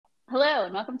Hello,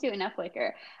 and welcome to Enough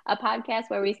Liquor, a podcast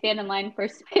where we stand in line for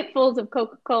spitfuls of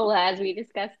Coca-Cola as we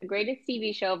discuss the greatest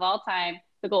TV show of all time,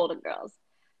 The Golden Girls.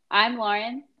 I'm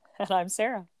Lauren, And I'm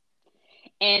Sarah.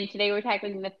 and today we're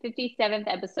tackling the 57th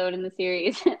episode in the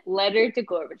series, Letter to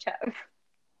Gorbachev.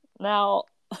 Now,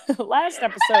 last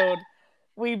episode,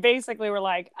 we basically were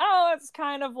like, oh, it's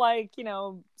kind of like,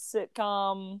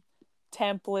 sitcom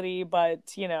template-y, but,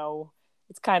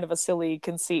 it's kind of a silly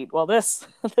conceit. Well, this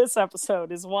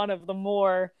episode is one of the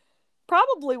more,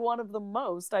 probably one of the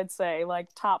most, I'd say, like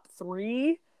top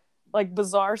three, like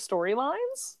bizarre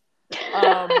storylines.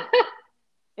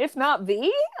 If not the,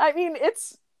 I mean,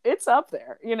 it's up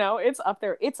there, it's up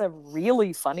there. It's a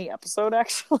really funny episode,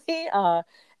 actually.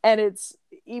 And it's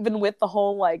even with the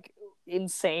whole like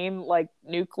insane like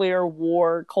nuclear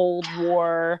war, Cold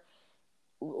War,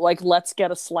 like let's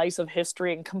get a slice of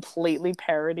history and completely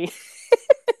parody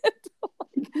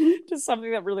just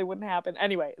something that really wouldn't happen.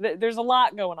 Anyway, there's a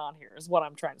lot going on here is what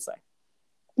I'm trying to say.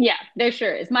 Yeah, there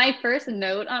sure is. My first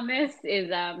note on this is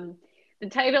the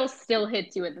title still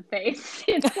hits you in the face.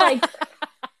 It's like,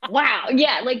 wow,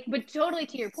 yeah, like, but totally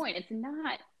to your point, it's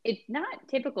not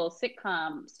typical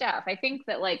sitcom stuff. I think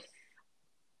that like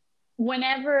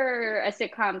whenever a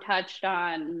sitcom touched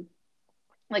on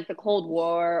like the Cold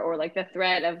War or like the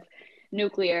threat of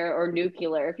nuclear,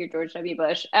 if you're George W.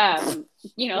 Bush, like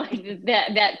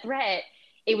that threat,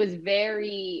 it was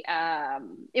very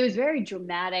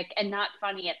dramatic and not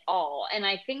funny at all. And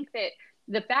I think that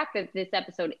the fact that this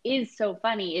episode is so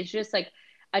funny is just like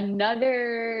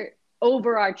another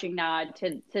overarching nod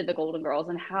to the Golden Girls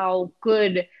and how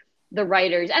good the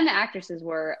writers and the actresses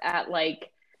were at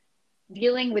like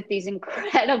dealing with these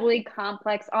incredibly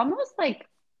complex, almost like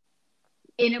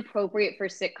inappropriate for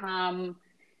sitcom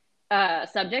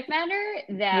subject matter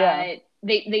Yeah. that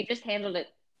they just handled it.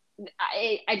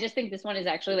 I just think this one is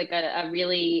actually like a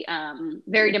really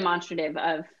very demonstrative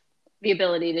of the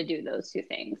ability to do those two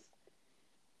things.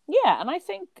 Yeah, and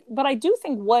I do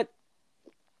think what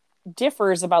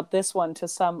differs about this one to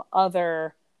some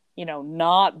other,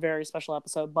 not very special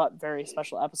episode, but very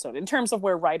special episode in terms of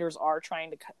where writers are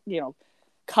trying to,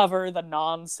 cover the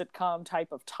non-sitcom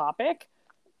type of topic,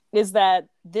 is that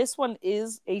this one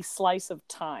is a slice of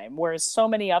time, whereas so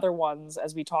many other ones,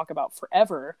 as we talk about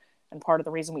forever, and part of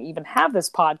the reason we even have this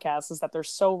podcast is that they're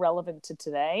so relevant to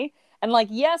today. And like,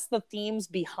 yes, the themes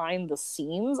behind the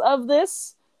scenes of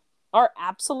this are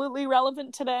absolutely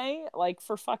relevant today. Like,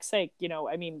 for fuck's sake,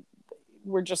 I mean,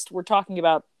 we're talking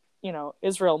about,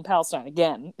 Israel and Palestine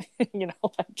again.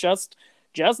 Like just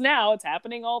now, it's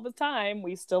happening all the time.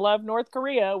 We still have North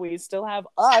Korea. We still have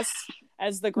us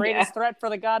as the greatest threat for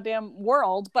the goddamn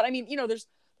world. But I mean,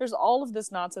 there's all of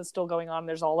this nonsense still going on.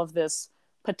 There's all of this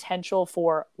potential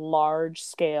for large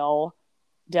scale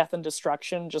death and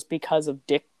destruction just because of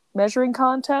dick measuring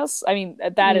contests. I mean,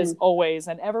 that is always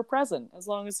and ever present as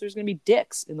long as there's going to be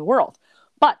dicks in the world.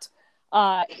 But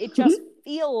it just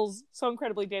feels so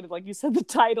incredibly dated. Like you said, the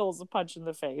title's a punch in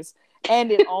the face.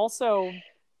 And it also,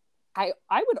 I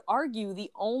would argue, the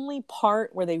only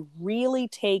part where they really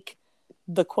take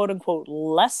the quote unquote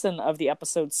lesson of the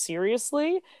episode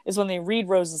seriously is when they read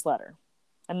Rose's letter.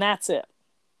 And that's it.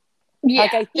 Yeah.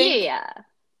 Like, I think, yeah.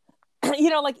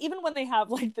 Like even when they have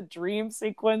like the dream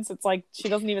sequence, it's like she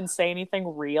doesn't even say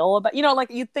anything real about,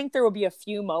 like you'd think there would be a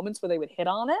few moments where they would hit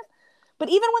on it. But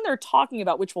even when they're talking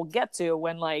about, which we'll get to,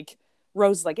 when like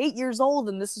Rose is like 8 years old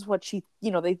and this is what she,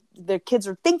 their kids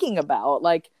are thinking about,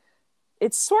 like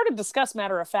it's sort of discussed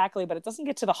matter of factly, but it doesn't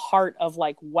get to the heart of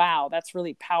like, wow, that's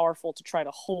really powerful to try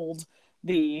to hold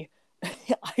the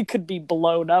I could be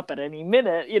blown up at any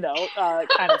minute,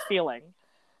 kind of feeling.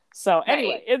 So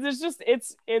anyway, Right.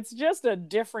 it's just a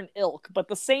different ilk, but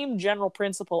the same general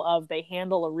principle of they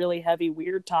handle a really heavy,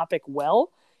 weird topic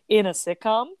well in a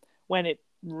sitcom when it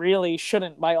really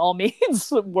shouldn't by all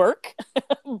means work.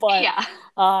 But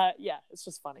yeah, it's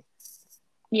just funny.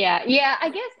 Yeah, I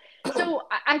guess so.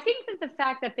 I think that the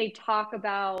fact that they talk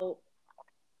about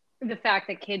the fact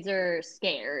that kids are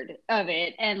scared of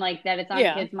it and like that it's on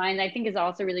kids' minds, I think is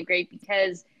also really great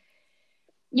because,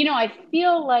 I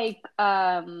feel like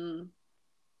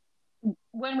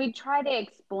when we try to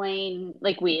explain,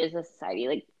 like we as a society,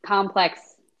 like complex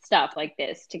stuff like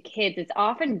this to kids, it's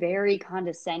often very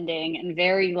condescending and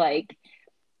very like,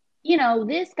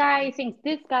 this guy thinks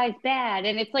this guy's bad,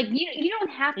 and it's like you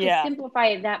don't have to simplify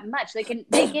it that much. They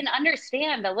can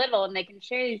understand a little, and they can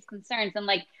share these concerns. And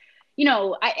like,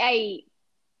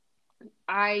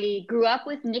 I grew up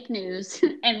with Nick News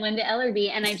and Linda Ellerbee,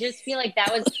 and I just feel like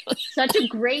that was such a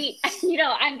great.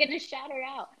 I'm gonna shout her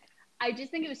out. I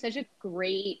just think it was such a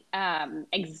great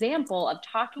example of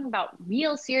talking about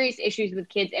real serious issues with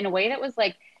kids in a way that was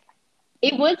like,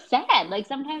 it was sad. Like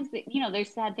sometimes, there's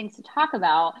sad things to talk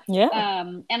about. Yeah.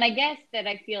 And I guess that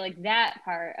I feel like that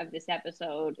part of this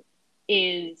episode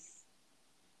is,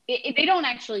 they don't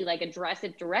actually like address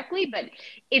it directly, but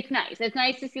it's nice. It's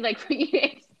nice to see like,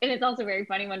 and it's also very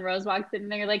funny when Rose walks in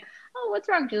and they're like, "Oh, what's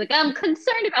wrong?" She's like, "I'm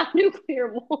concerned about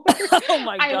nuclear war." Oh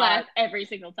my God. I laugh every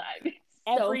single time. It's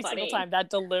every so single funny. time. That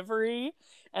delivery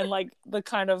and like the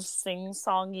kind of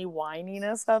sing-songy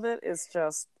whininess of it is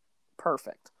just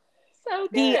perfect. So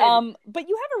good. But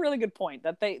you have a really good point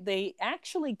that they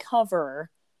actually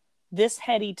cover this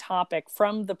heady topic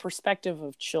from the perspective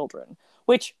of children,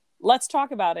 which, let's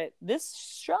talk about it. This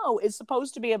show is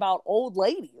supposed to be about old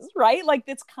ladies, right? Like,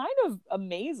 it's kind of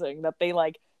amazing that they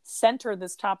like center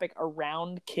this topic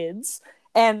around kids.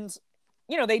 And,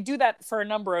 they do that for a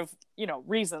number of,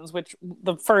 reasons, which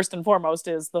the first and foremost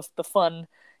is the fun,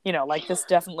 like this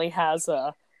definitely has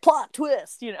a plot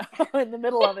twist, in the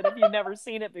middle of it if you've never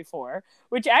seen it before,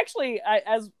 which actually,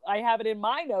 as I have it in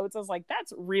my notes, I was like,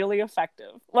 that's really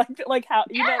effective. Like how,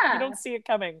 you don't see it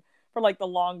coming for like the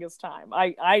longest time.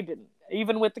 I didn't,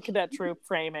 even with the cadet troop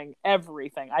framing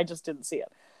everything, I just didn't see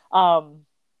it.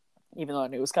 Even though I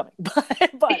knew it was coming,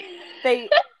 but they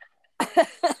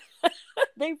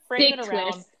they frame Big it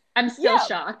around. Twist. I'm still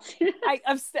shocked.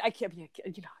 I can't be,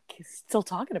 still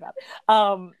talking about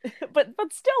it.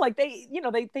 But still, like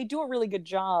they do a really good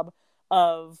job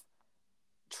of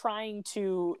trying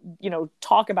to,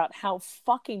 talk about how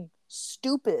fucking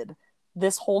stupid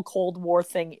this whole Cold War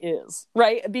thing is,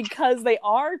 right? Because they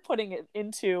are putting it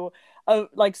into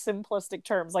like simplistic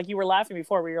terms. Like you were laughing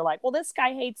before where you're like, well, this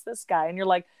guy hates this guy. And you're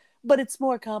like, but it's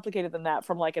more complicated than that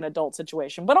from like an adult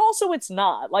situation. But also it's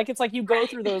not. Like, it's like you go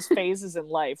through those phases in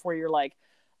life where you're like,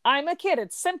 I'm a kid,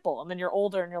 it's simple. And then you're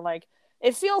older and you're like,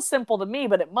 it feels simple to me,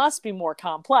 but it must be more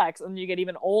complex. And you get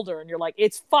even older and you're like,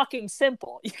 it's fucking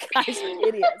simple. You guys are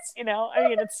idiots, I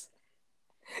mean,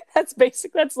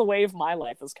 that's the wave my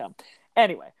life has come.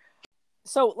 Anyway,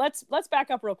 so let's back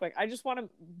up real quick. I just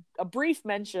want a brief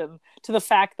mention to the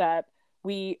fact that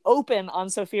we open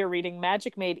on Sophia reading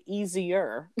Magic Made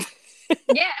Easier.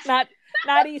 Yes. not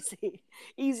easy.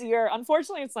 Easier.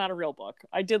 Unfortunately, it's not a real book.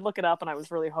 I did look it up and I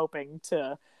was really hoping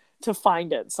to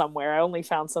find it somewhere. I only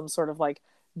found some sort of like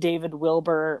David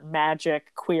Wilbur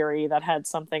magic query that had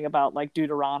something about like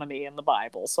Deuteronomy in the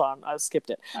Bible, so I skipped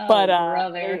it. Oh, but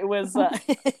it was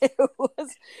it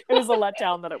was a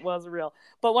letdown that it was real.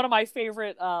 But one of my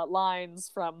favorite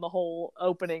lines from the whole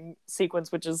opening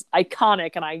sequence, which is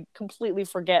iconic and I completely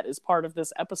forget is part of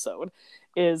this episode,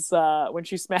 is when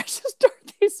she smashes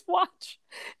Dorothy's watch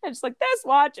and she's like, "This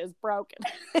watch is broken."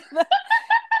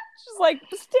 She's like,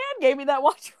 Stan gave me that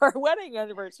watch for our wedding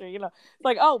anniversary.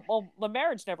 Like, oh, well, the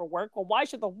marriage never worked. Well, why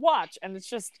should the watch? And it's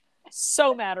just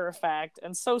so matter of fact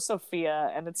and so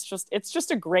Sophia, and it's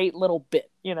just a great little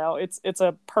bit. It's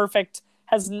a perfect,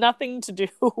 has nothing to do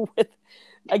with,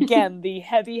 again, the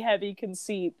heavy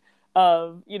conceit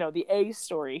of the A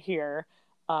story here,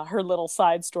 her little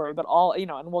side story, but all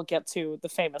and we'll get to the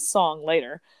famous song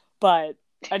later. But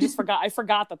I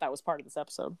forgot that was part of this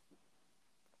episode.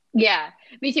 Yeah,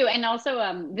 me too. And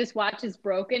also, this watch is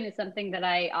broken is something that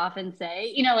I often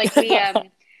say. Like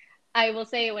I will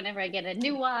say it whenever I get a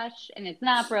new watch and it's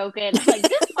not broken. I'm like,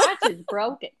 this watch is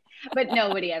broken, but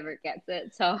nobody ever gets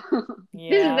it. So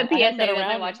this is the PSA that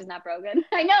my watch is not broken.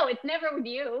 I know, it's never with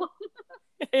you.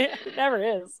 It never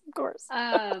is, of course.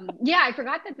 Yeah, I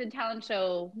forgot that the talent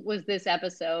show was this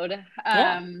episode.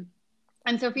 And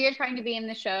Sophia trying to be in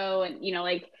the show, and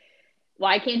like,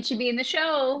 why can't she be in the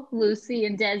show, Lucy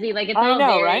and Desi? Like, it's all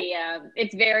very, right?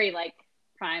 It's very like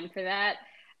prime for that.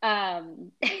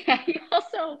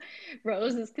 Also,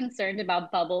 Rose is concerned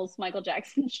about Bubbles, Michael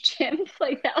Jackson's chimp.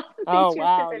 Like, that was the thing she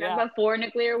was concerned about before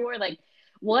nuclear war. Like,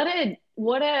 what a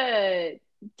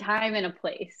time and a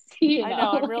place. I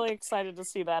know. I'm really excited to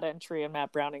see that entry in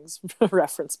Matt Browning's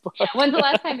reference book. Yeah, when's the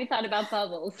last time you thought about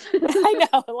Bubbles? I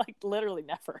know, like literally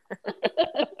never.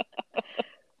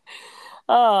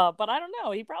 But I don't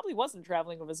know. He probably wasn't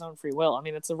traveling of his own free will. I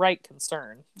mean, it's a right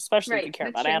concern, especially if you care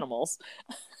about animals.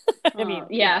 I mean,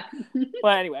 yeah.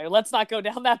 But anyway, let's not go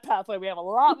down that pathway. We have a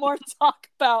lot more to talk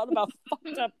about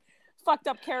fucked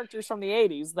up characters from the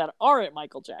 80s that aren't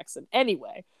Michael Jackson.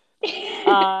 Anyway,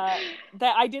 that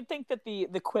I did think that the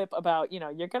quip about,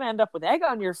 you're going to end up with egg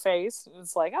on your face.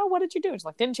 It's like, oh, what did you do? It's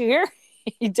like, didn't you hear?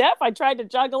 You deaf? I tried to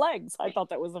juggle eggs. I thought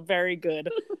that was a very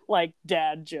good, like,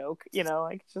 dad joke,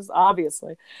 like, just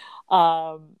obviously,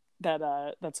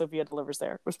 that Sophia delivers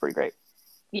there. It was pretty great.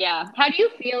 Yeah. How do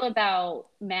you feel about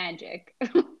magic?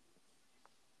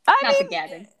 Not the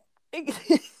gathering.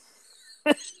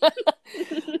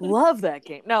 Love that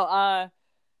game. No, I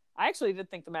actually did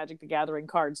think the Magic the Gathering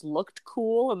cards looked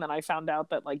cool, and then I found out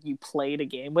that like you played a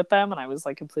game with them, and I was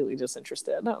like completely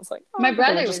disinterested. And I was like, My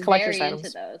brother was just very items.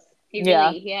 into those. He was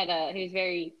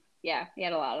very, he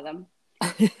had a lot of them.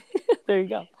 There you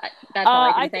go. That's all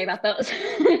I can say about those.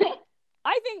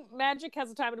 I think Magic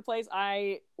has a time and a place.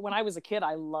 When I was a kid,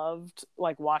 I loved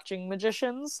like watching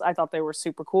magicians. I thought they were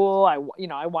super cool. I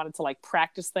wanted to like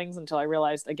practice things until I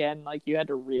realized again, like you had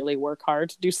to really work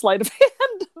hard to do sleight of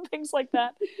hand and things like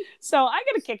that. So I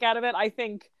get a kick out of it. I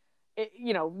think,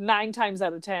 9 times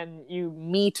out of 10, you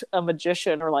meet a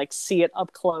magician or like see it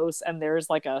up close, and there's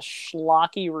like a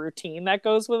schlocky routine that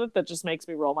goes with it that just makes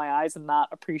me roll my eyes and not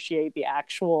appreciate the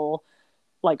actual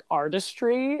like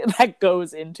artistry that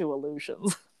goes into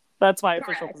illusions. That's my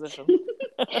official position.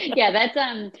 Yeah, that's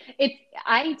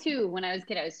I too, when I was a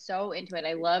kid, I was so into it.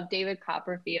 I love David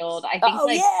Copperfield. I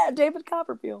think David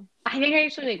Copperfield. I think I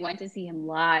actually went to see him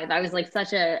live. I was like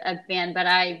such a fan, but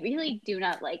I really do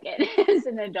not like it as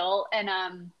an adult.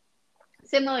 And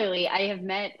similarly, I have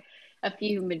met a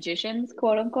few magicians,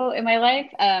 quote unquote, in my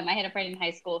life. I had a friend in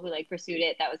high school who like pursued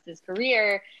it. That was his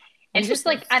career. And just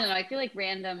like, I don't know, I feel like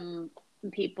random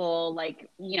people,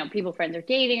 like, people friends are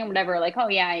dating or whatever, like, oh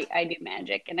yeah, I do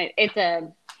magic. And it's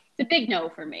a big no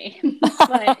for me.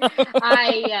 But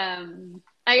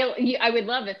I would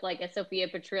love if like a Sophia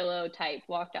Petrillo type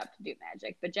walked up to do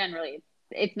magic, but generally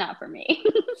it's not for me.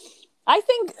 I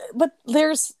think, but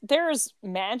there's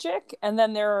magic, and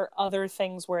then there are other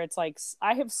things where it's like,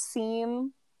 I have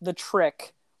seen the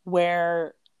trick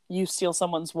where you steal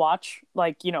someone's watch,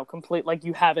 like, complete, like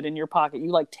you have it in your pocket. You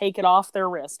like take it off their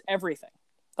wrist, everything,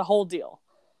 the whole deal.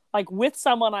 Like with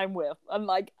someone I'm with. I'm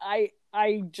like, I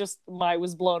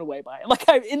was blown away by it. Like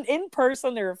in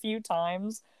person, there are a few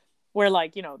times where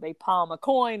like, they palm a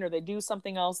coin or they do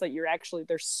something else that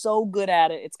they're so good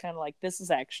at it. It's kind of like, this is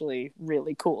actually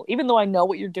really cool. Even though I know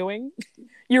what you're doing,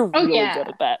 you're really good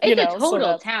at that. It's a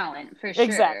total talent for sure.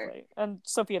 Exactly. And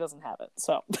Sophia doesn't have it,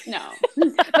 so. No.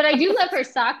 But I do love her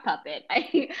sock puppet.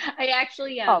 I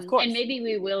actually, of course. And maybe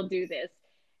we will do this,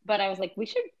 but I was like, we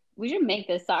should make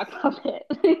this sock puppet.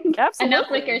 Absolutely. A no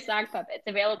flicker sock puppet. It's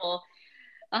available.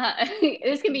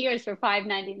 This can be yours for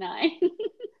 $5.99.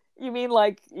 You mean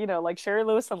like, like Sherry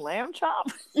Lewis and Lamb Chop?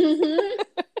 Mm-hmm.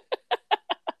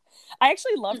 I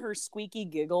actually love her squeaky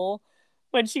giggle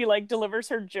when she like delivers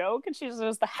her joke, and she's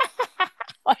just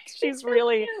like she's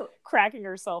really cracking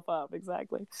herself up.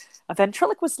 Exactly. A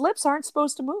ventriloquist's lips aren't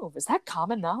supposed to move. Is that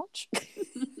common knowledge?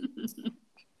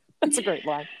 That's a great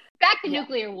line. Back to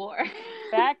nuclear war.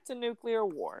 Back to nuclear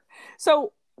war.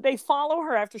 So they follow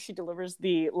her after she delivers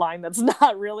the line that's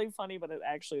not really funny, but it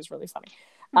actually is really funny.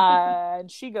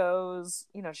 And she goes,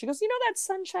 that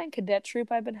Sunshine Cadet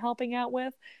troop I've been helping out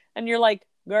with? And you're like,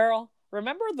 girl,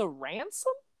 remember the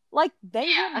ransom? Like, they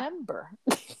remember.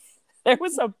 There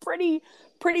was a pretty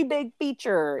big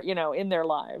feature, in their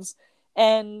lives.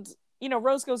 And,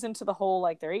 Rose goes into the whole,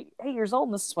 like, they're 8 years old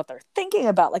and this is what they're thinking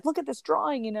about. Like, look at this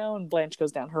drawing, and Blanche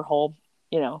goes down her whole,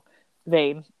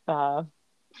 vein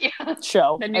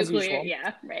show. The as nuclear, usual.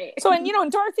 yeah, right. So, and,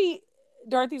 and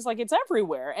Dorothy's like, it's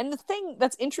everywhere. And the thing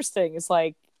that's interesting is,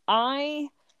 like,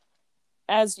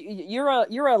 as you're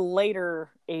a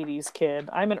later 80s kid,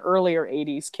 I'm an earlier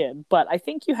 80s kid, but I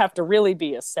think you have to really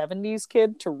be a 70s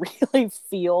kid to really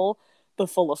feel the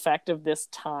full effect of this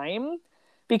time.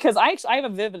 Because I have a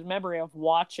vivid memory of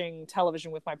watching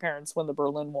television with my parents when the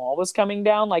Berlin Wall was coming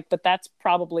down, like, but that's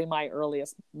probably my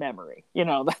earliest memory.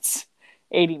 That's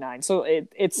 89. So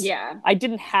it's I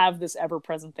didn't have this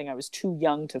ever-present thing. I was too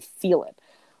young to feel it.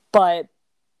 But,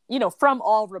 from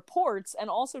all reports, and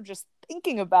also just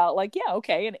thinking about, like,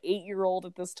 an 8-year-old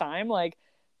at this time, like,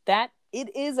 that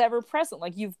it is ever-present.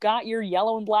 Like, you've got your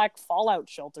yellow and black fallout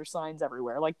shelter signs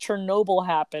everywhere. Like, Chernobyl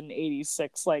happened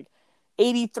 86. Like,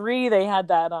 83, they had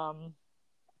that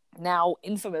now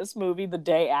infamous movie The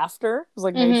Day After. It was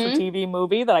like a made-for-TV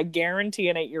movie that I guarantee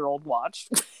an 8-year-old watched,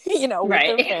 with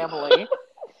their family.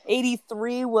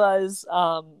 83 was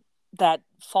that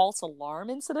false alarm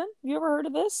incident. You ever heard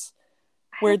of this?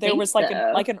 Where there was like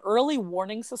an early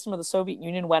warning system of the Soviet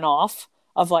Union went off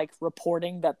of like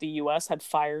reporting that the US had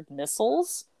fired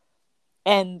missiles.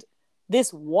 And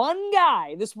this one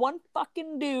guy, this one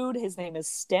fucking dude, his name is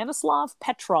Stanislav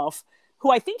Petrov,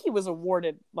 who I think he was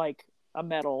awarded like a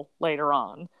medal later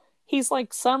on. He's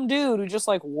like some dude who just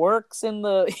like works in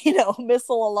the,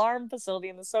 missile alarm facility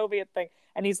in the Soviet thing.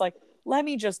 And he's like, let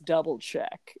me just double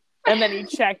check. And then he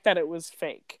checked that it was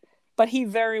fake. But he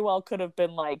very well could have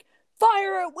been like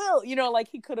fire at will, you know, like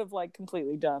he could have like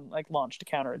completely done like launched a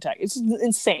counterattack. It's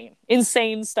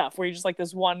insane stuff where you're just like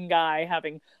this one guy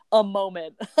having a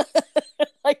moment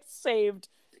like saved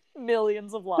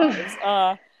millions of lives.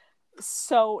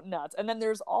 So nuts. And then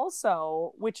there's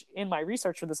also, which in my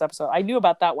research for this episode, I knew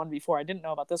about that one before, I didn't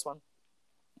know about this one,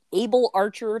 Able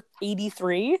Archer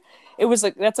 83. It was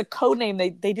like, that's a code name. They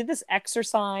did this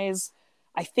exercise,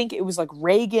 I think it was like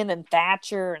Reagan and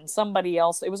Thatcher and somebody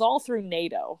else. It was all through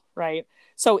NATO, right?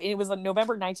 So it was in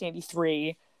November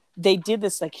 1983. They did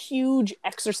this like huge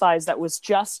exercise that was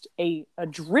just a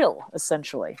drill,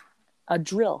 essentially. A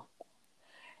drill.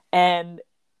 And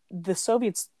the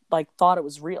Soviets like thought it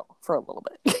was real for a little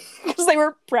bit because they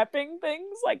were prepping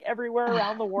things like everywhere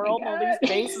around the world, all these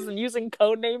bases, and using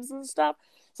code names and stuff.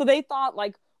 So they thought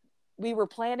like we were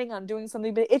planning on doing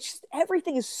something, but it's just,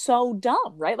 everything is so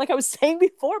dumb, right? Like I was saying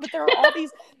before, but there are all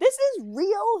these, this is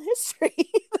real history.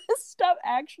 This stuff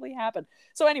actually happened.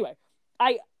 So anyway,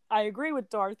 I agree with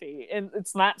Dorothy, and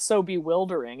it's not so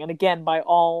bewildering. And again, by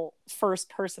all first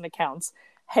person accounts,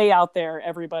 hey out there,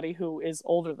 everybody who is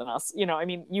older than us, you know, I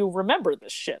mean, you remember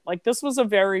this shit. Like this was a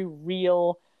very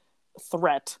real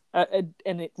threat, and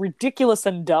a ridiculous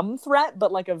and dumb threat,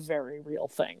 but like a very real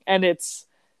thing. And it's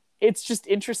just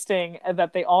interesting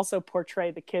that they also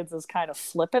portray the kids as kind of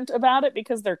flippant about it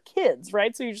because they're kids,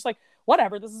 right? So you're just like,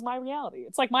 whatever, this is my reality.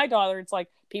 It's like my daughter, it's like,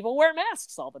 people wear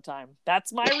masks all the time.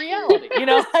 That's my reality. You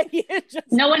know, like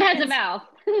no one has a mouth.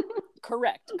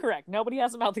 Correct. Nobody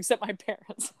has a mouth except my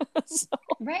parents. So.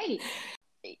 Right.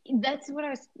 That's what I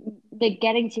was like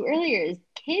getting to earlier is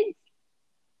kids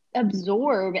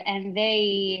absorb and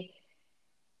they,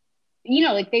 you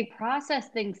know, like they process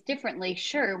things differently,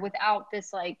 sure, without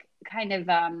this like kind of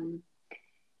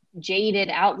jaded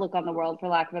outlook on the world, for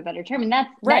lack of a better term. And that's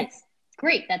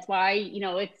great. That's why, you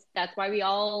know, that's why we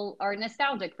all are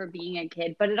nostalgic for being a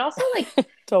kid. But it also like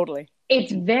totally.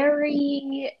 It's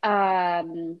very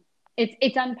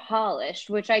it's unpolished,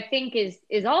 which I think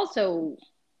is also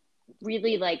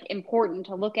really like important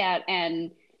to look at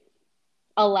and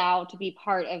allow to be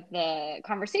part of the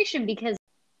conversation, because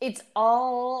it's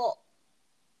all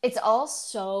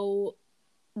so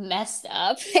messed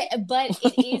up, but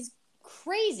it is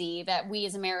crazy that we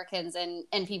as Americans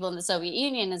and people in the Soviet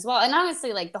Union as well, and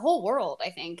honestly like the whole world, I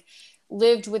think,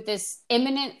 lived with this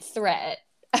imminent threat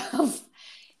of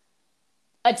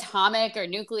atomic or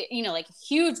nuclear, you know, like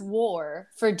huge war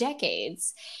for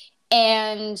decades.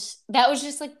 And that was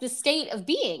just like the state of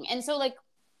being. And so like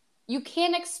you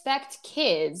can't expect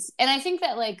kids, and I think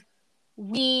that like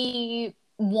we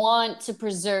want to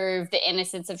preserve the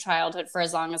innocence of childhood for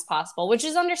as long as possible, which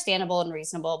is understandable and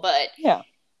reasonable, but yeah,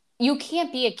 you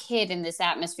can't be a kid in this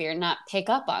atmosphere and not pick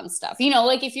up on stuff. You know,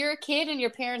 like if you're a kid and your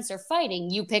parents are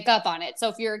fighting, you pick up on it. So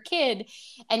if you're a kid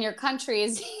and your country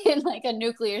is in like a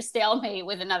nuclear stalemate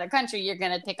with another country, you're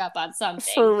going to pick up on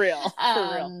something. For real.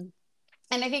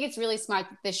 And I think it's really smart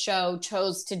that this show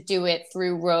chose to do it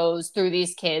through Rose, through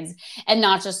these kids, and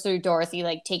not just through Dorothy,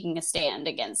 like taking a stand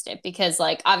against it. Because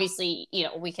like, obviously, you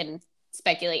know, we can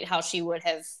speculate how she would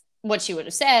have, what she would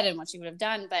have said and what she would have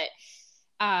done. But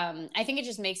I think it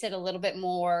just makes it a little bit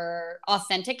more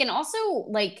authentic. And also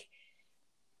like,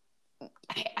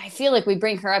 I feel like we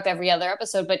bring her up every other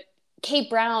episode, but Kate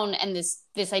Brown and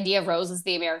this idea of Rose as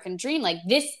the American dream, like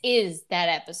this is that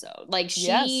episode. Like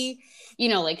she, you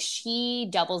know, like she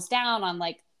doubles down on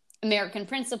like American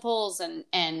principles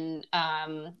and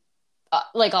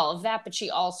like all of that, but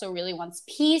she also really wants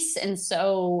peace. And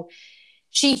so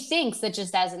she thinks that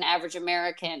just as an average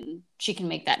American, she can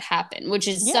make that happen, which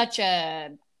is such a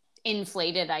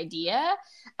inflated idea.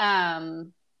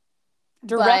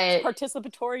 Direct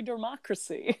participatory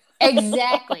democracy.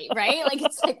 Exactly, right? Like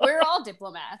it's like we're all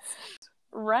diplomats.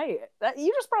 Right.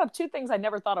 You just brought up two things I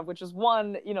never thought of, which is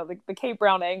one, you know, the Kate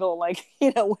Brown angle, like,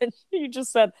 you know, when you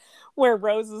just said where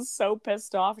Rose is so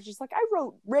pissed off, she's like, I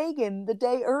wrote Reagan the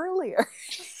day earlier.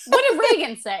 What did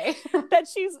Reagan say? That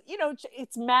she's, you know,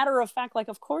 it's matter of fact, like,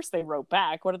 of course they wrote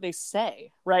back. What did they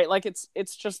say? Right? Like, it's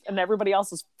just, and everybody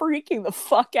else is freaking the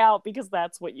fuck out because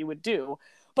that's what you would do.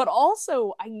 But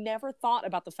also, I never thought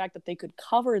about the fact that they could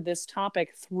cover this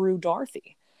topic through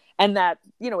Dorothy. And that,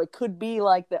 you know, it could be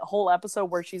like the whole episode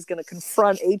where she's going to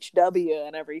confront HW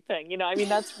and everything. You know, I mean,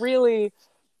 that's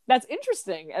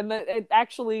interesting. And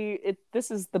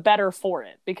this is the better for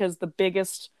it, because the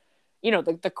biggest, you know,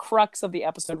 the crux of the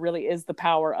episode really is the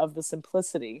power of the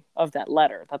simplicity of that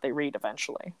letter that they read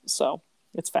eventually. So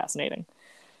it's fascinating.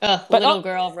 But little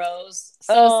girl Rose,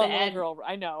 so sad. Little girl,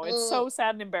 I know, it's so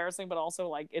sad and embarrassing, but also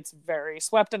like it's very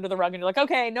swept under the rug, and you're like,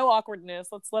 okay, no awkwardness,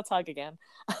 let's hug again.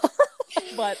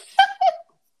 But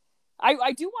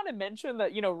I do want to mention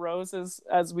that, Rose is,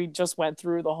 as we just went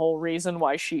through, the whole reason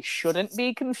why she shouldn't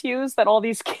be confused that all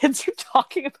these kids are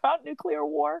talking about nuclear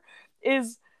war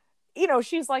is,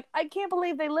 she's like, I can't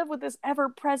believe they live with this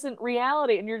ever-present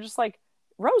reality. And you're just like,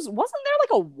 Rose, wasn't there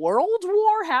like a world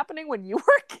war happening when you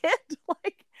were a kid?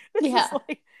 Like,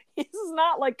 this is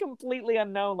not like completely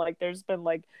unknown. Like, there's been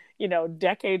like,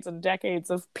 decades and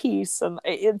decades of peace. And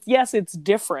it's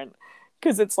different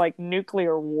because it's like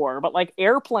nuclear war, but like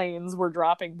airplanes were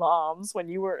dropping bombs when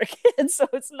you were a kid. So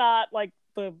it's not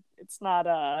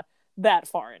that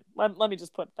foreign. Let me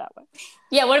just put it that way.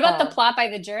 Yeah. What about the plot by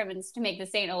the Germans to make the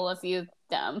St. Olaf Youth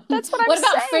dumb? That's what I'm saying.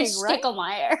 What about Fritz right?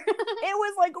 Stickelmeyer? It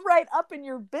was like right up in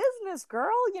your business,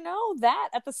 girl. That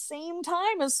at the same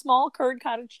time as Small Curd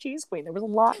Cottage Cheese Queen. There was a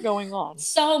lot going on.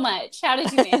 So much. How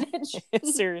did you manage?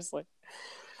 Seriously.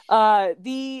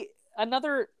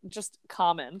 Another just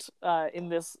comment in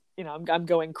this, I'm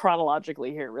going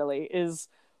chronologically here, really, is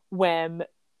when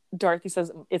Dorothy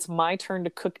says, it's my turn to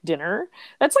cook dinner.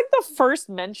 That's like the first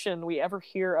mention we ever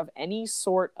hear of any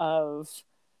sort of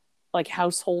like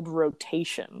household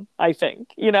rotation, I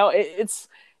think. It's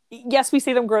yes, we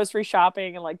see them grocery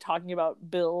shopping and like talking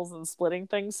about bills and splitting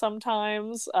things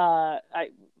sometimes.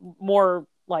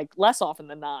 Less often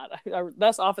than not,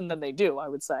 less often than they do, I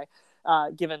would say,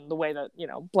 given the way that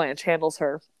Blanche handles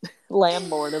her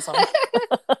landlordism.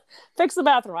 Fix the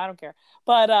bathroom, I don't care.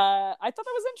 But I thought that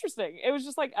was interesting. It was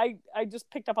just like I just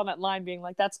picked up on that line being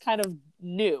like, that's kind of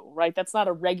new, right? That's not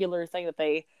a regular thing that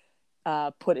they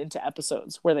put into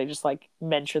episodes where they just like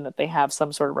mention that they have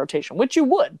some sort of rotation, which you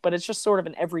would, but it's just sort of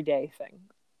an everyday thing.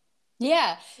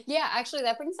 Yeah. Actually,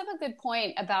 that brings up a good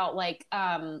point about like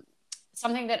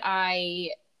something that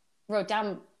I wrote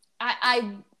down.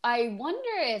 I wonder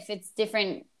if it's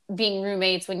different being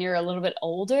roommates when you're a little bit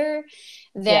older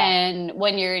than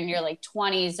when you're in your like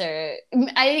 20s, or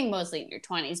I think mostly in your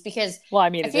 20s, because I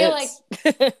feel like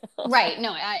right.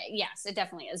 No, yes, it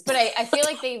definitely is. But I feel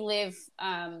like they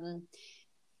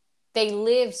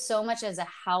live so much as a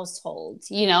household,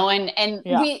 and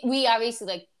we obviously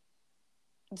like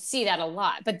see that a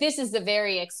lot, but this is the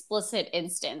very explicit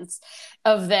instance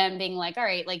of them being like, all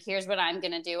right, like here's what I'm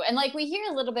gonna do. And like we hear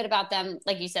a little bit about them,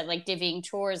 like you said, like divvying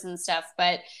chores and stuff,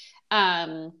 but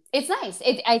it's nice.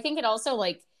 I think it also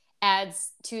like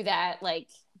adds to that like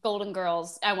Golden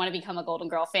Girls, I want to become a Golden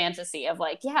Girl fantasy of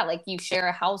like, yeah, like you share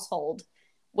a household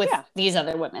with these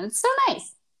other women. It's so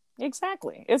nice.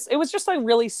 Exactly. It was just a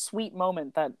really sweet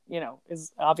moment that,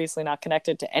 is obviously not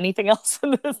connected to anything else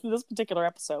in this particular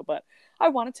episode, but I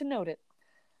wanted to note it.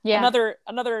 Yeah.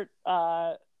 Another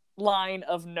line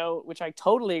of note, which I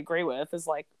totally agree with, is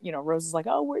like, Rose is like,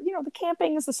 oh, we're, the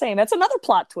camping is the same. That's another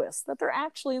plot twist that they're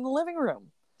actually in the living room.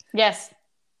 Yes.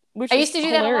 I used to do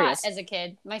that a lot as a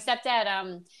kid. My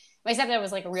stepdad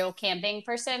was like a real camping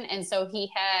person, and so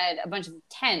he had a bunch of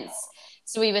tents.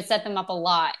 So we would set them up a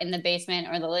lot in the basement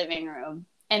or the living room.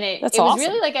 And it was awesome.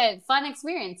 Really like a fun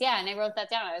experience. Yeah. And I wrote that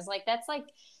down. I was like,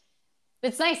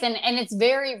 it's nice. And it's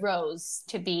very Rose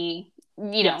to be,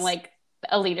 like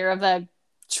a leader of a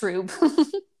troop.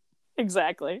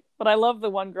 Exactly. But I love the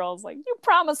one girl's like, you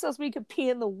promised us we could pee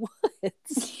in the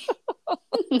woods.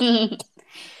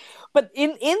 But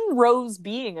in Rose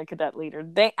being a cadet leader,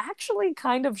 they actually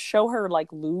kind of show her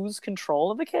like lose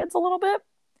control of the kids a little bit.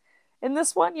 In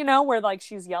this one, where like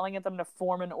she's yelling at them to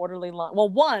form an orderly line. Well,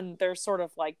 one, they're sort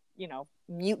of like,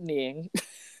 mutinying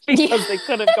because they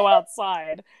couldn't go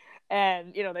outside,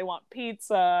 and they want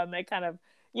pizza, and they kind of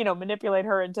manipulate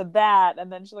her into that.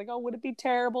 And then she's like, oh, would it be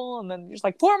terrible? And then she's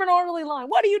like, form an orderly line.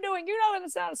 What are you doing?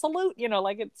 It's not a salute,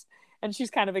 like it's, and she's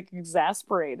kind of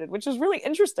exasperated, which is really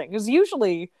interesting because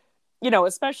usually,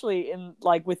 especially in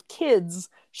like with kids,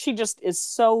 she just is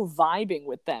so vibing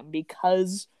with them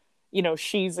because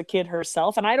she's a kid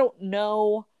herself. And I don't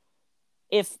know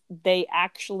if they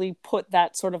actually put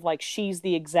that sort of like she's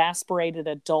the exasperated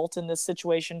adult in this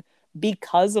situation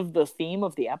because of the theme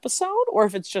of the episode, or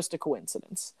if it's just a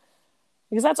coincidence.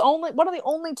 Because that's one of the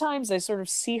only times I sort of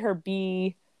see her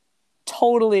be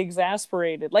totally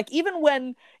exasperated. Like even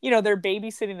when, they're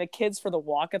babysitting the kids for the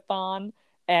walkathon,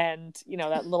 and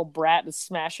that little brat is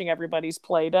smashing everybody's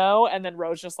Play-Doh, and then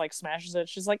Rose just like smashes it.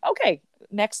 She's like, okay,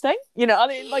 next thing.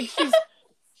 Like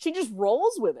she just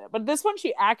rolls with it. But this one,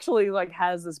 she actually like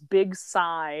has this big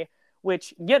sigh,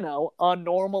 which a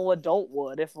normal adult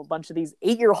would if a bunch of these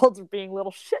 8-year-olds are being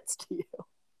little shits to you.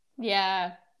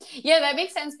 Yeah, that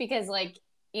makes sense because like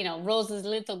Rose's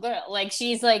little girl, like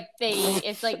she's like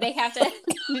it's like they have to.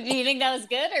 Do you think that was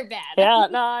good or bad? Yeah,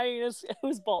 no, it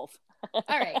was both. All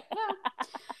right.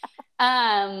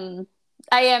 Well,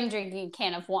 I am drinking a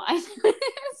can of wine.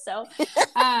 So,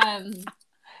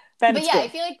 then but it's yeah, good. I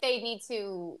feel like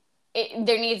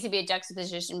there needs to be a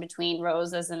juxtaposition between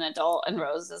Rose as an adult and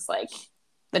Rose as like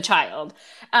the child.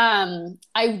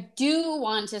 I do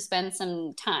want to spend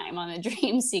some time on the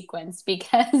dream sequence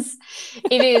because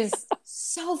it is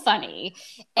so funny.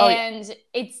 Oh, yeah. And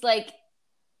it's like,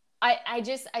 I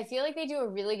feel like they do a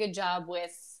really good job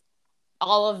with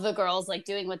all of the girls like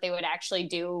doing what they would actually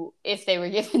do if they were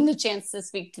given the chance to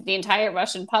speak to the entire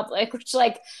Russian public, which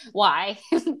like, why?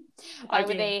 Why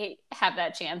would they have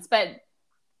that chance? But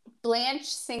Blanche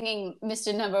singing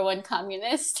Mr. Number One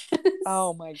Communist.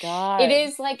 Oh my God. It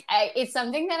is like, it's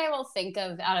something that I will think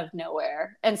of out of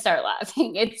nowhere and start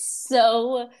laughing. It's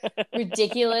so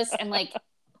ridiculous. And like,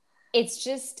 it's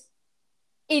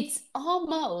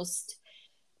almost,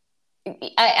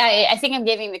 I think I'm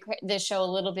giving the show a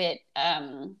little bit,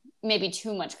 maybe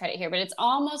too much credit here, but it's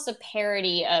almost a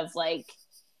parody of like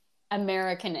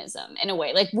Americanism in a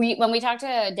way. Like when we talked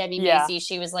to Debbie Macy,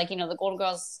 she was like, the Golden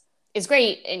Girls is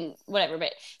great and whatever,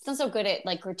 but it's not so good at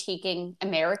like critiquing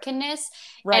Americanness.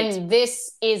 Right. And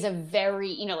this is a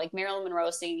very, like Marilyn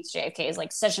Monroe singing JFK is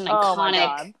like such an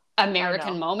iconic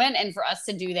American moment. And for us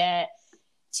to do that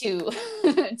to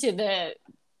the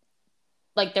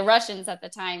like the Russians at the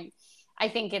time, I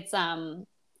think it's I don't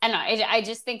know. I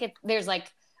just think there's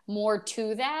like more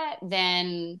to that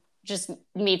than just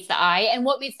meets the eye. And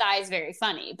what meets the eye is very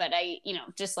funny, but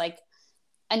just like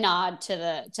a nod to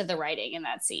the writing in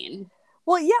that scene.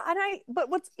 Well, yeah, but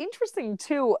what's interesting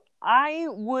too, I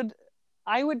would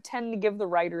tend to give the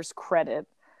writers credit.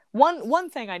 One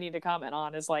thing I need to comment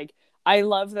on is like I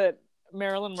love that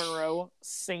Marilyn Monroe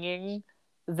singing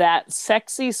that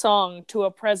sexy song to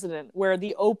a president where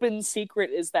the open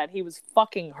secret is that he was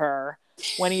fucking her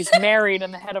when he's married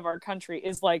and the head of our country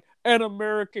is like an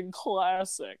American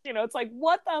classic. It's like,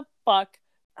 what the fuck?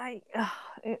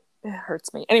 It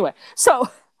hurts me. Anyway, so,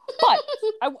 but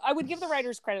I would give the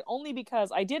writers credit only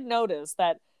because I did notice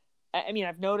that, I mean,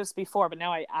 I've noticed before, but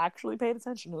now I actually paid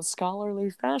attention to the scholarly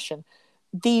fashion.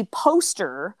 The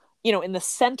poster, in the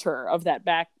center of that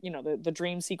back, the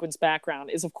dream sequence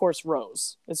background is, of course,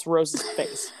 Rose. It's Rose's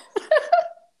face.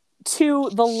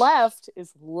 To the left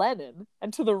is Lenin,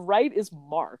 and to the right is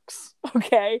Marx.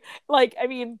 Okay? Like, I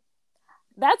mean,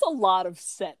 that's a lot of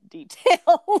set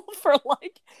detail for,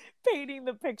 like, painting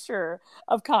the picture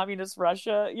of communist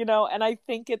Russia, and I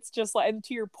think it's just like, and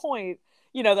to your point,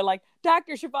 they're like,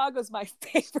 Dr. Zhivago's my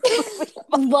favorite.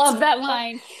 Love that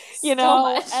line. So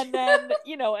much. and then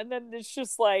it's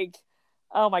just like,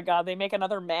 oh my God, they make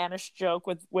another mannish joke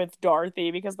with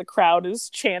Dorothy because the crowd is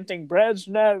chanting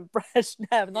Brezhnev, Brezhnev.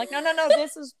 And like, no,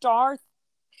 this is Darth.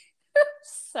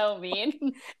 So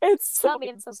mean. It's so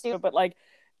mean, so stupid. But like,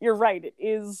 you're right. It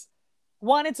is,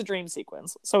 one, it's a dream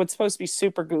sequence. So it's supposed to be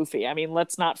super goofy. I mean,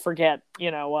 let's not forget,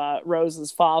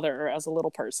 Rose's father as a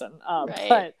little person. Right.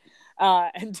 But,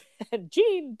 and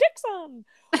Gene Dixon.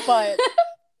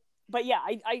 But yeah,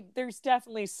 I there's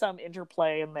definitely some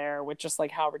interplay in there with just like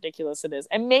how ridiculous it is.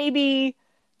 And maybe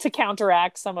to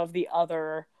counteract some of the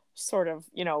other sort of,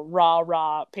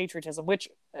 rah patriotism, which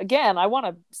again, I want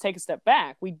to take a step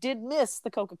back. We did miss the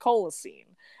Coca-Cola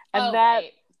scene. And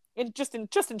right. in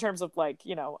terms of like,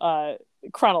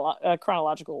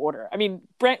 chronological order. I mean,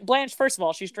 Blanche, first of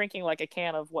all, she's drinking like a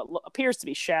can of what appears to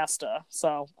be Shasta.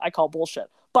 So I call bullshit.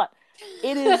 But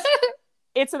it is...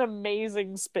 It's an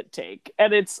amazing spit take,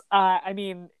 and it's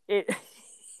it's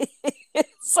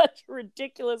such a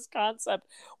ridiculous concept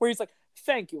where he's like,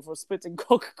 thank you for spitting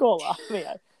Coca-Cola. I mean,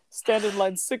 I stand in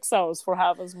line 6 hours for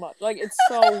half as much. Like, it's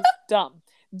so dumb.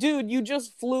 Dude, you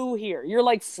just flew here. You're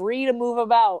like free to move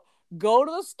about. Go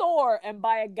to the store and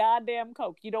buy a goddamn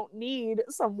Coke. You don't need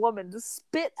some woman to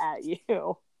spit at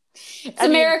you. It's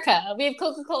America. We have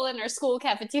Coca-Cola in our school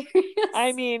cafeterias.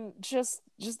 I mean, just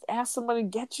ask somebody to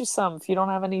get you some if you don't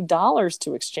have any dollars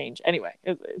to exchange. Anyway,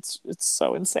 it's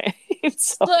so insane.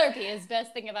 Slurpee is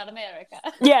best thing about America.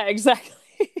 Yeah, exactly.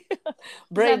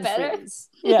 Brain freeze.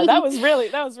 Yeah, that was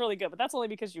really good. But that's only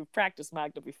because you've practiced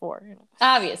Magda before.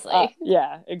 Obviously.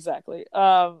 Yeah, exactly.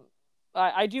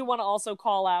 I do want to also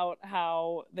call out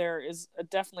how there is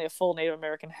definitely a full Native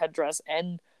American headdress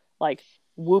and like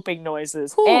whooping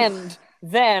noises. Ooh. And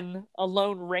then a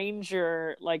Lone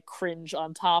Ranger like cringe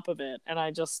on top of it, and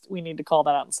we need to call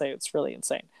that out and say it's really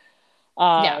insane.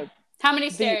 Yeah. How many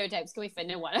stereotypes can we fit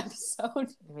in one episode?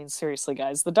 I mean, seriously,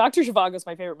 guys, the Dr. Zhivago's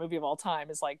my favorite movie of all time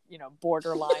is like,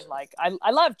 borderline like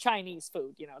I love Chinese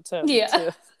food,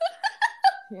 yeah,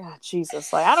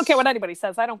 Jesus, like I don't care what anybody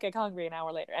says, I don't get hungry an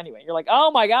hour later. Anyway, you're like,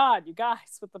 oh my God, you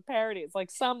guys, with the parody, it's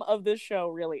like some of this show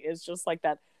really is just like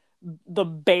that the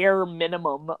bare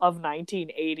minimum of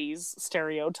 1980s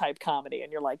stereotype comedy,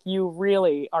 and you're like, you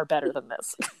really are better than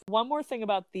this. One more thing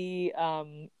about the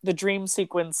dream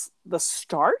sequence, the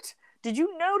start. Did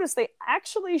you notice they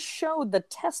actually showed the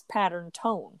test pattern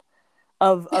tone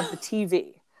of the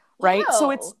TV? Right. Wow.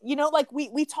 So it's, like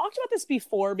we talked about this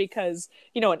before because,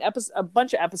 a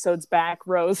bunch of episodes back,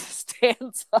 Rose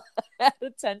stands at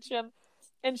attention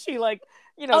and she to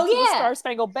the Star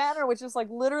Spangled Banner, which is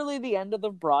literally the end of the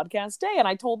broadcast day. And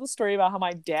I told the story about how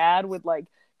my dad would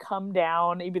come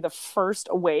down, he'd be the first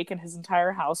awake in his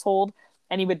entire household,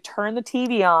 and he would turn the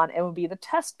TV on and it would be the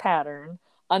test pattern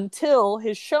until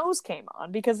his shows came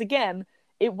on, because again,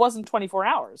 it wasn't 24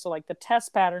 hours. So the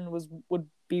test pattern would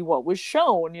be what was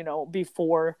shown,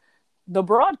 before the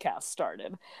broadcast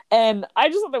started. And I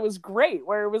just thought that was great,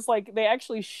 where it was they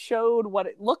actually showed what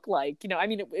it looked like.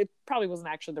 It probably wasn't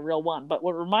actually the real one, but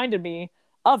what reminded me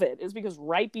of it is because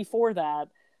right before that,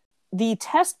 the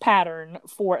test pattern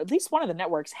for at least one of the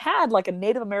networks had a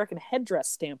Native American headdress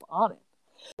stamp on it.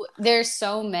 There's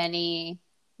so many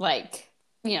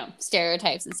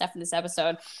stereotypes and stuff in this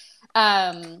episode.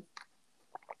 One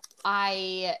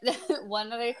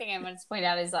other thing I wanted to point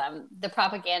out is the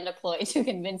propaganda ploy to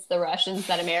convince the Russians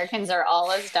that Americans are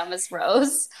all as dumb as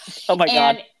Rose. Oh my God.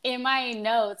 And in my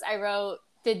notes, I wrote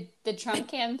the Trump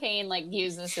campaign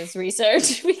uses this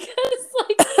research because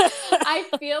I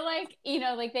feel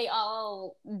they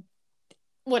all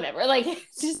whatever,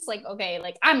 it's just okay,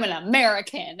 I'm an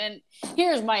American and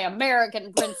here's my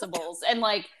American principles, and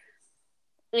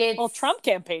well, Trump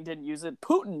campaign didn't use it.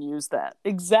 Putin used that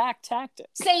exact tactic.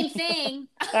 Same thing.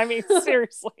 I mean,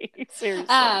 seriously. But you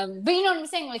know what I'm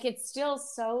saying? It's still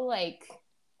so I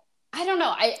don't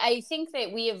know. I think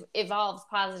that we have evolved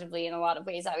positively in a lot of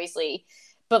ways, obviously,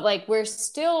 but we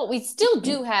still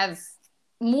do have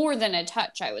more than a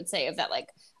touch, I would say, of that.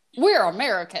 We're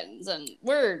Americans and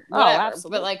we're whatever.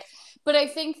 Absolutely. But I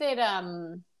think that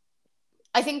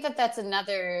that's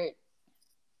another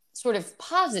sort of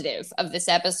positive of this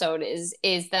episode is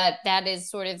that is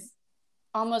sort of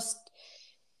almost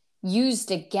used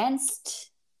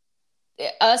against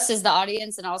us as the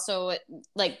audience, and also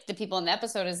the people in the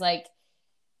episode is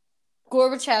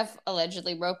Gorbachev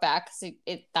allegedly wrote back because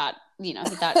he thought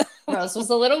Rose was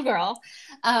a little girl.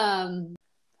 I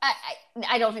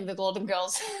don't think the Golden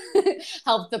Girls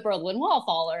helped the Berlin Wall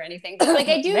fall or anything, but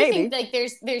I do think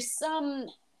there's some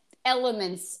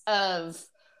elements of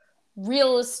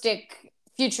realistic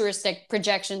futuristic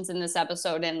projections in this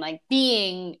episode, and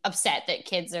being upset that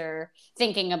kids are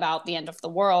thinking about the end of the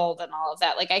world and all of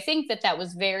that. I think that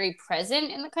was very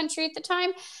present in the country at the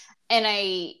time, and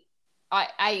I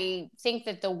think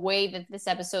that the way that this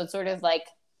episode sort of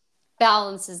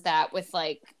balances that with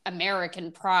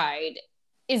American pride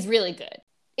is really good.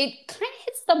 It kind of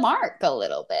hits the mark a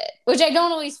little bit, which I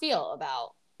don't always feel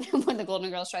about when the Golden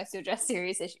Girls tries to address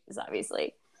serious issues,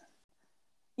 obviously.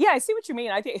 Yeah, I see what you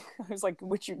mean. I think it was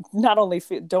which you not only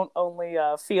don't only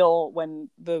feel when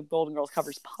the Golden Girls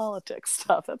covers politics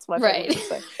stuff. That's my favorite to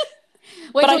say.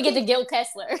 Wait till we get to Gil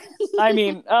Kessler. I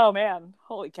mean, oh man,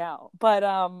 holy cow! But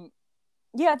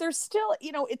yeah, there's still,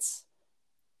 it's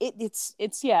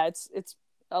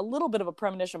a little bit of a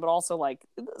premonition, but also the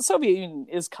Soviet Union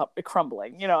is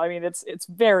crumbling. It's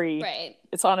very right.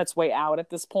 It's on its way out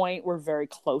at this point. We're very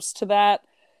close to that,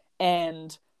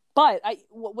 But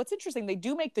what's interesting, they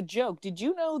do make the joke. Did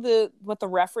you know what the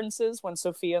reference is when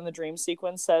Sophia in the dream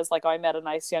sequence says, I met a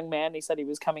nice young man, and he said he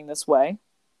was coming this way?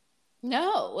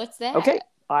 No, what's that? Okay,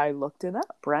 I looked it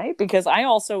up, right? Because I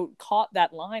also caught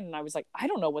that line, and I was I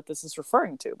don't know what this is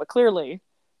referring to, but clearly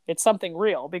it's something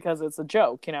real because it's a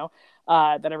joke,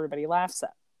 that everybody laughs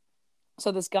at.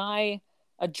 So this guy,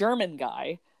 a German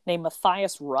guy named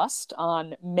Matthias Rust,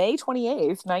 on May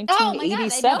 28th, 1987. Oh my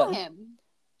God, I know him.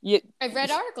 I've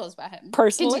read articles about him.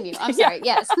 Personally? Continue. I'm sorry.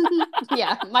 Yes.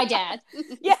 Yeah, my dad.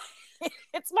 Yeah,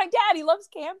 it's my dad. He loves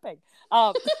camping.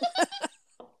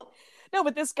 No,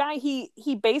 but this guy, he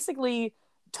basically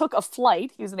took a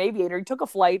flight. He was an aviator. He took a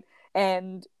flight,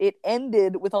 and it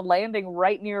ended with a landing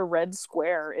right near Red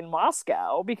Square in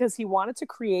Moscow because he wanted to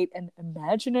create an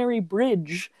imaginary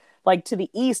bridge to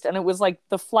the east. And it was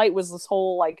the flight was this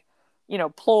whole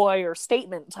ploy or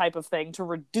statement type of thing to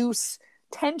reduce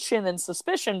tension and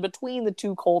suspicion between the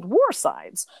two Cold War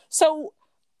sides. So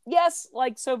yes,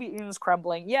 Soviet Union is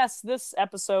crumbling. Yes, this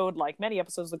episode, like many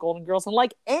episodes of the Golden Girls,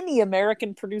 and any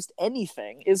American produced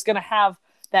anything, is going to have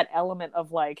that element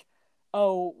of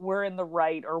oh, we're in the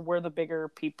right, or we're the bigger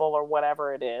people, or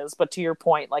whatever it is. But to your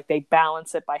point, they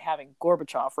balance it by having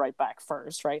Gorbachev right back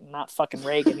first, right? And not fucking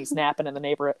Reagan. He's napping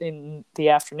in the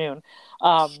afternoon.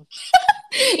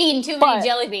 Eating too many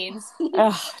jelly beans.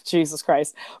 Oh, Jesus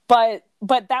Christ. But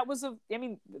that was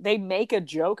they make a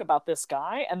joke about this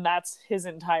guy, and that's his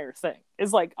entire thing.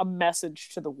 Is like a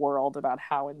message to the world about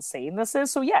how insane this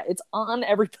is. So yeah, it's on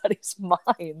everybody's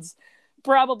minds.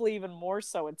 Probably even more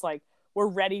so. It's like, we're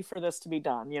ready for this to be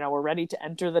done. We're ready to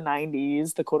enter the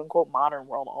 90s, the quote unquote modern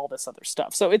world, all this other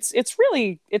stuff. So it's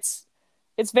really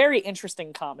very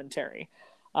interesting commentary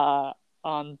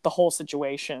on the whole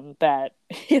situation that,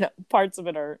 parts of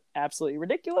it are absolutely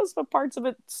ridiculous, but parts of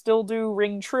it still do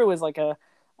ring true as like a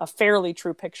fairly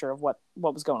true picture of what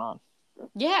was going on.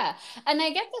 Yeah. And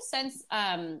I get the sense,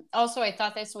 also, I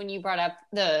thought this when you brought up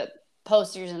the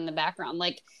posters in the background,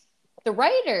 like the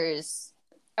writers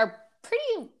are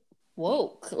pretty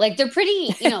woke. Like they're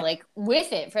pretty, like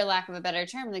with it, for lack of a better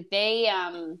term. Like they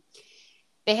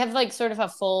have like sort of a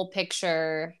full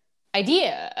picture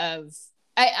idea of,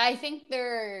 I think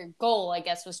their goal, I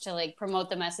guess, was to like promote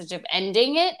the message of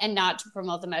ending it and not to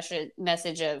promote the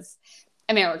message of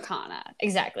Americana.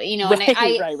 Exactly. And right.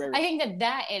 I think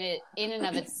that in and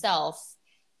of itself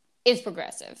is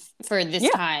progressive for this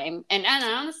time. And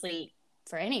honestly,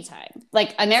 for any time.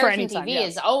 Like American TV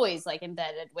is always like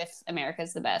embedded with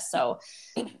America's the Best. So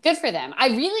good for them. I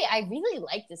really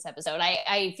like this episode.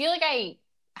 I feel like I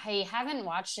haven't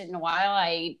watched it in a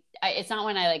while. It's not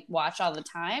one I like watch all the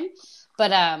time,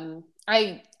 but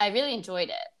I really enjoyed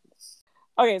it.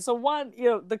 Okay, so one,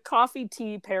 the coffee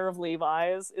tea pair of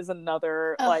Levi's is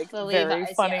another very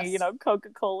Levi's, funny,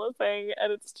 Coca-Cola thing,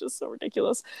 and it's just so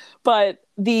ridiculous. But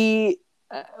we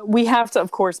have to,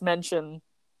 of course, mention,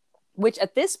 which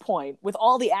at this point, with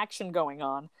all the action going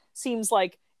on, seems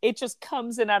like it just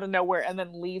comes in out of nowhere and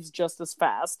then leaves just as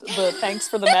fast. The thanks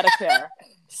for the Medicare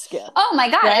skit. Oh my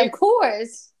God, right? Of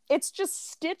course. It's just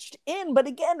stitched in, but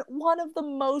again, one of the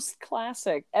most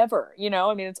classic ever.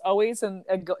 It's always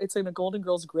it's in a Golden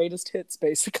Girls greatest hits,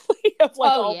 basically, of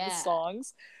all the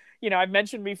songs. I've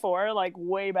mentioned before, like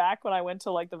way back when I went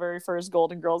to like the very first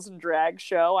Golden Girls in Drag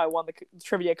show, I won the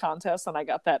trivia contest and I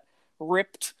got that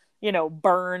ripped,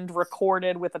 burned,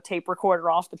 recorded with a tape recorder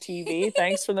off the TV.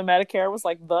 Thanks for the Medicare was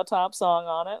like the top song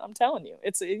on it. I'm telling you,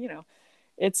 it's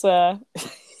it's a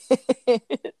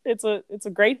it's a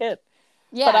great hit.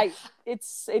 Yeah, but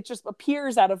it just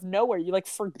appears out of nowhere. You like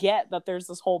forget that there's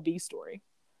this whole B story.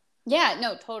 Yeah,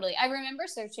 no, totally. I remember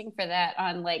searching for that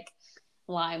on like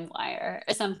LimeWire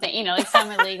or something, like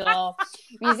some illegal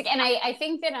music. And I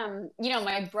think that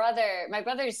my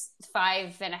brother's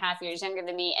 5.5 years younger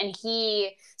than me, and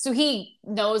he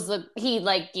knows he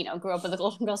grew up with the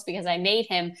Golden Girls because I made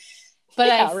him. But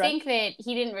I think that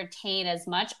he didn't retain as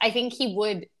much. I think he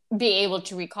would be able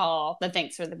to recall the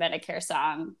Thanks for the Medicare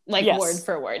song word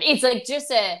for word. It's like just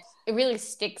it really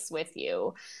sticks with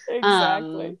you.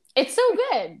 Exactly. It's so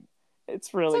good.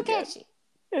 It's really so good. Catchy.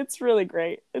 It's really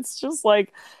great. It's just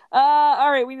like,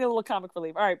 all right, we need a little comic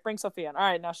relief. All right, bring Sophie in. All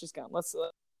right, now she's gone. Let's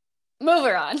move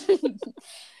her on. Move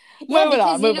it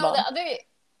on.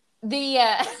 The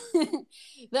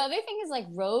other thing is like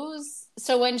Rose.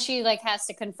 So when she like has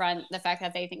to confront the fact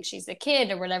that they think she's a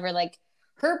kid or whatever, like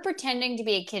her pretending to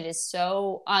be a kid is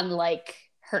so unlike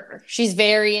her. She's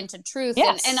very into truth,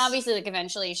 and obviously, like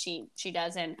eventually, she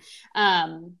doesn't.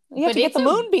 You have to get the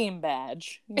Moonbeam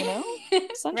badge,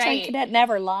 Sunshine Cadet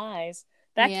never lies.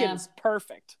 That kid is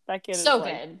perfect. That kid is so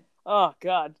good. Oh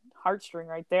God, heartstring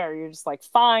right there. You're just like,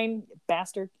 fine,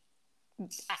 bastard.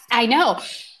 I know,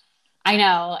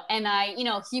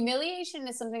 and humiliation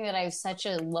is something that I have such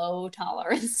a low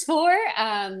tolerance for.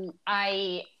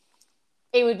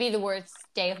 It would be the worst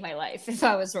day of my life if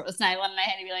I was Rose Nylund and I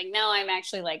had to be like, no, I'm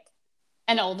actually like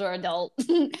an older adult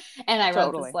and I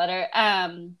wrote this letter.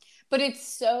 But it's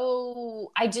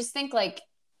so, I just think like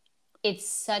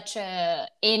it's such a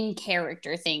in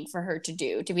character thing for her to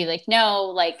do, to be like, no,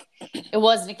 like it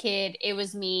wasn't a kid, it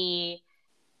was me.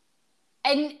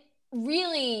 And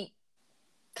really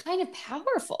kind of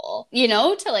powerful,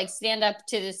 to like stand up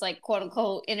to this like quote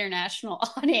unquote international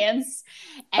audience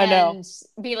and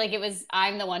be like,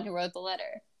 I'm the one who wrote the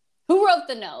letter. Who wrote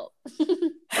the note?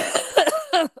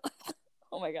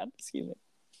 Oh my God, excuse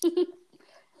me.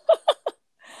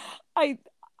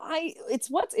 It's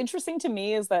what's interesting to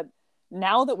me is that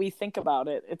now that we think about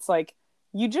it, it's like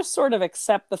you just sort of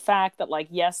accept the fact that like,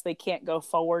 yes, they can't go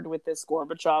forward with this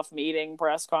Gorbachev meeting,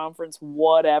 press conference,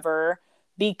 whatever,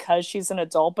 because she's an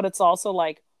adult, but it's also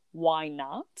like, why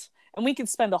not? And we could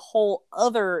spend a whole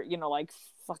other, like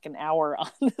fucking hour on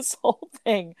this whole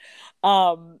thing,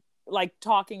 like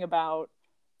talking about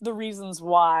the reasons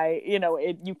why,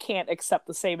 you can't accept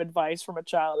the same advice from a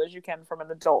child as you can from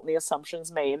an adult and the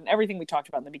assumptions made and everything we talked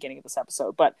about in the beginning of this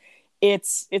episode. But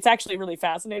it's actually really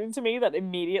fascinating to me that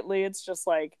immediately it's just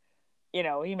like, you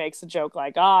know, he makes a joke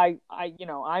like, you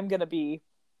know, I'm going to be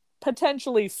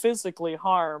potentially physically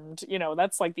harmed. You know,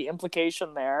 that's like the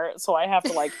implication there. So I have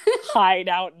to like hide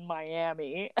out in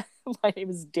Miami. My name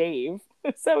is Dave.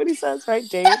 Is that what he says, right?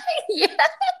 Dave? Yeah.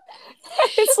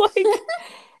 It's like,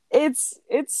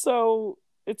 it's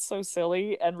so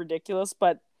silly and ridiculous,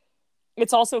 but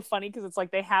it's also funny because it's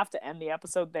like they have to end the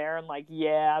episode there and like,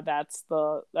 yeah, that's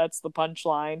the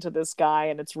punchline to this guy,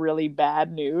 and it's really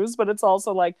bad news. But it's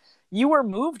also like, you were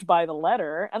moved by the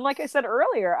letter, and like I said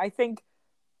earlier, I think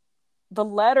the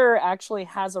letter actually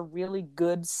has a really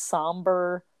good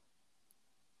somber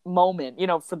moment, you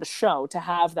know, for the show to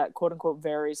have that quote unquote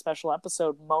very special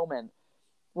episode moment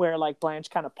where like Blanche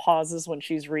kind of pauses when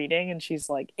she's reading and she's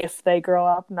like, if they grow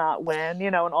up, not when,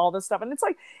 you know, and all this stuff. And it's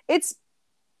like,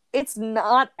 it's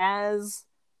not as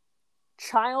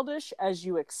childish as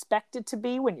you expect it to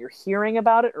be when you're hearing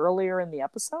about it earlier in the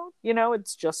episode. You know,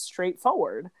 it's just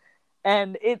straightforward.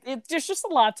 And there's just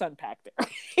a lot to unpack there.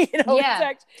 You know,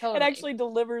 Yeah, totally. It actually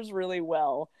delivers really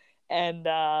well. And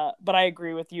but I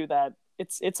agree with you that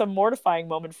it's a mortifying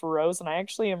moment for Rose, and I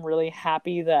actually am really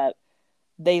happy that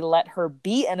they let her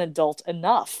be an adult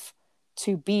enough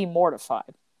to be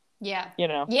mortified. Yeah. You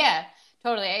know? Yeah,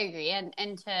 totally. I agree.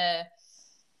 And to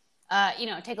you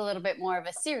know, take a little bit more of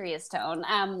a serious tone.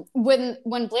 When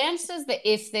Blanche says the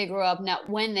if they grow up, not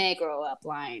when they grow up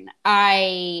line,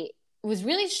 I was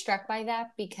really struck by that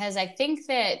because I think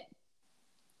that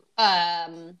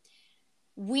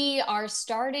we are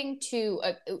starting to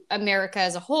America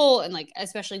as a whole, and like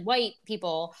especially white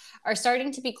people, are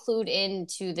starting to be clued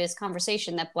into this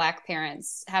conversation that Black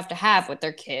parents have to have with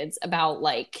their kids about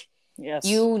like, yes,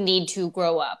 you need to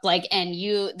grow up, like, and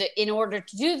in order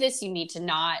to do this, you need to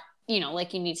not, you know,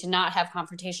 like, you need to not have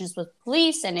confrontations with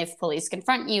police, and if police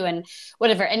confront you and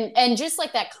whatever, and just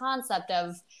like that concept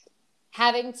of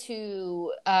having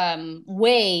to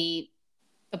weigh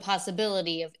the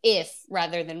possibility of if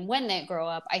rather than when they grow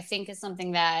up, I think is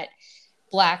something that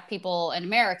Black people in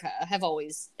America have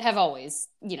always,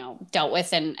 you know, dealt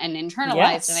with and internalized.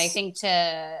 Yes. And I think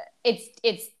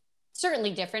it's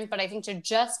certainly different, but I think to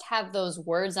just have those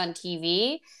words on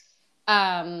TV,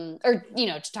 or, you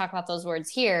know, to talk about those words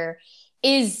here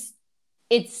it's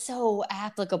so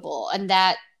applicable, and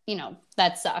that, you know,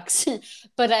 that sucks.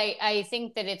 But I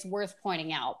think that it's worth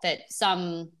pointing out that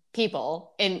some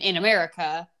people in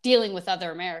America dealing with other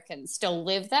Americans still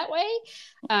live that way.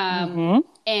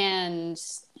 And,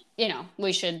 you know,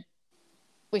 we should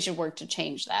work to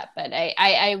change that. But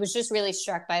I was just really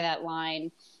struck by that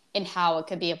line and how it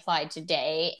could be applied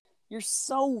today. You're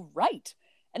so right.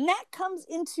 And that comes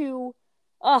into,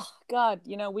 oh God,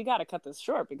 you know, we got to cut this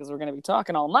short because we're going to be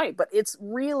talking all night, but it's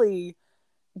really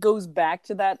goes back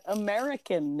to that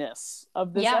Americanness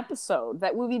of this episode,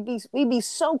 that we'd be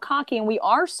so cocky, and we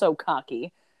are so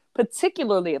cocky,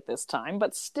 particularly at this time,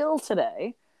 but still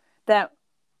today, that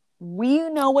we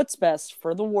know what's best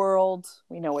for the world.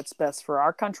 We know what's best for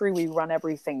our country. We run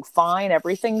everything fine.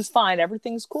 Everything's fine.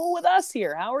 Everything's cool with us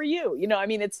here. How are you? You know, I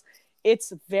mean, it's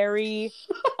very,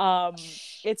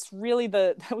 it's really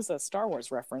that was a Star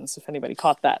Wars reference, if anybody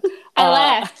caught that. I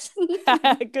laughed.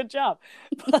 Good job.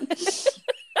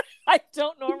 I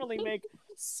don't normally make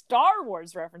Star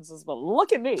Wars references, but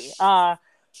look at me. But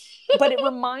it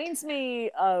reminds me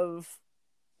of,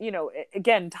 you know,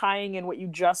 again, tying in what you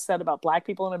just said about Black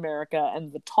people in America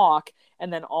and the talk,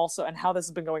 and then also, and how this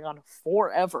has been going on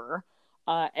forever.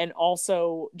 And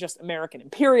also just American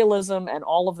imperialism and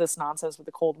all of this nonsense with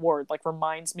the Cold War, like,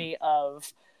 reminds me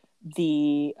of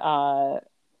the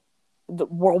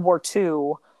World War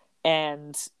II,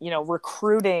 and, you know,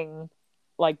 recruiting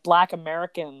like Black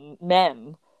American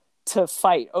men to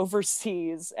fight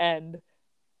overseas, and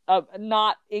a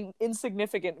not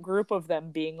insignificant group of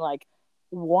them being like,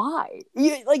 why?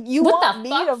 You what want me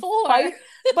to for? fight,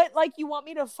 but like, you want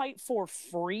me to fight for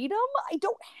freedom? I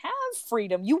don't have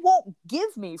freedom. You won't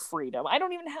give me freedom. I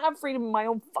don't even have freedom in my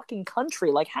own fucking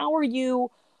country. Like, how are you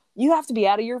have to be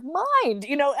out of your mind,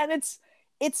 you know? And it's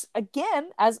again,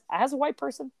 as a white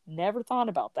person, never thought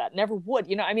about that, never would,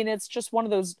 you know? I mean, it's just one of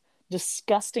those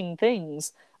disgusting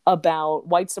things about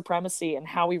white supremacy and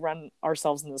how we run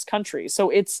ourselves in this country. So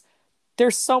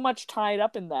there's so much tied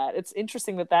up in that. It's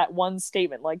interesting that one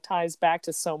statement like ties back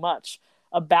to so much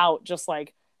about just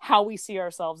like how we see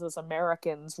ourselves as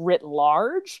Americans writ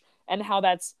large, and how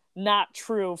that's not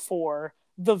true for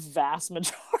the vast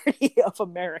majority of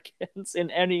Americans in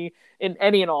any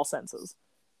and all senses.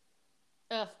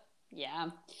 Ugh,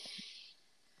 yeah.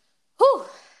 Whew.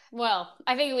 Well,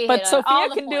 I think we But hit on all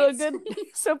Sophia the can do a points. good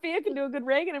Sophia can do a good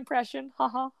Reagan impression. Ha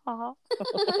ha ha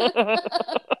ha.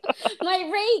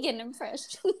 My Reagan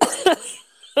impression.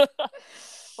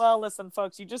 Well, listen,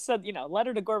 folks, you just said,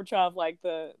 Letter to Gorbachev, like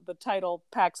the title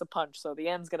packs a punch, so the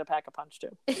end's gonna pack a punch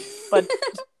too. But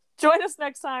join us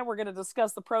next time. We're gonna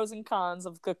discuss the pros and cons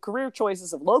of the career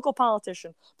choices of local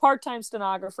politician, part-time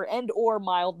stenographer, and or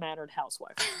mild-mannered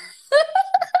housewife.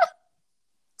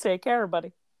 Take care,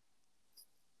 everybody.